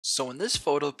So in this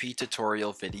Photopea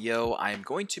tutorial video, I'm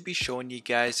going to be showing you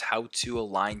guys how to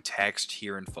align text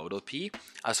here in Photopea.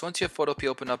 So once you have Photopea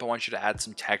open up, I want you to add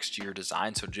some text to your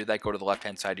design. So to do that, go to the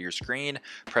left-hand side of your screen,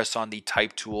 press on the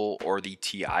type tool or the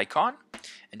T icon,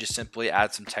 and just simply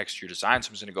add some text to your design. So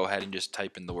I'm just going to go ahead and just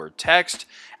type in the word text.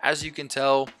 As you can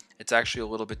tell, it's actually a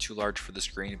little bit too large for the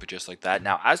screen, but just like that.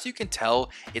 Now, as you can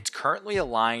tell, it's currently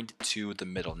aligned to the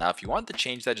middle. Now, if you want to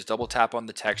change that, just double tap on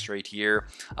the text right here.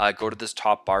 Go to this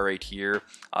top bar right here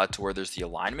to where there's the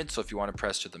alignment. So if you want to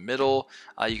press to the middle,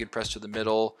 you can press to the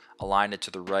middle, align it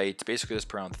to the right. Basically, just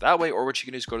pronounce it that way. Or what you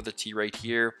can do is go to the T right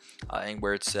here, and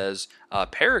where it says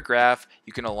paragraph,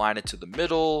 you can align it to the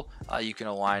middle. You can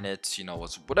align it,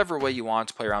 whatever way you want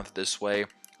to play around with it this way.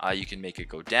 You can make it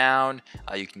go down,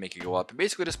 you can make it go up, and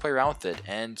basically just play around with it,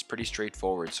 and it's pretty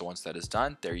straightforward. So once that is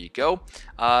done, there you go.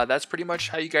 That's pretty much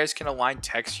how you guys can align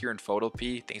text here in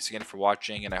Photopea. Thanks again for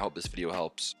watching, and I hope this video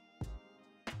helps.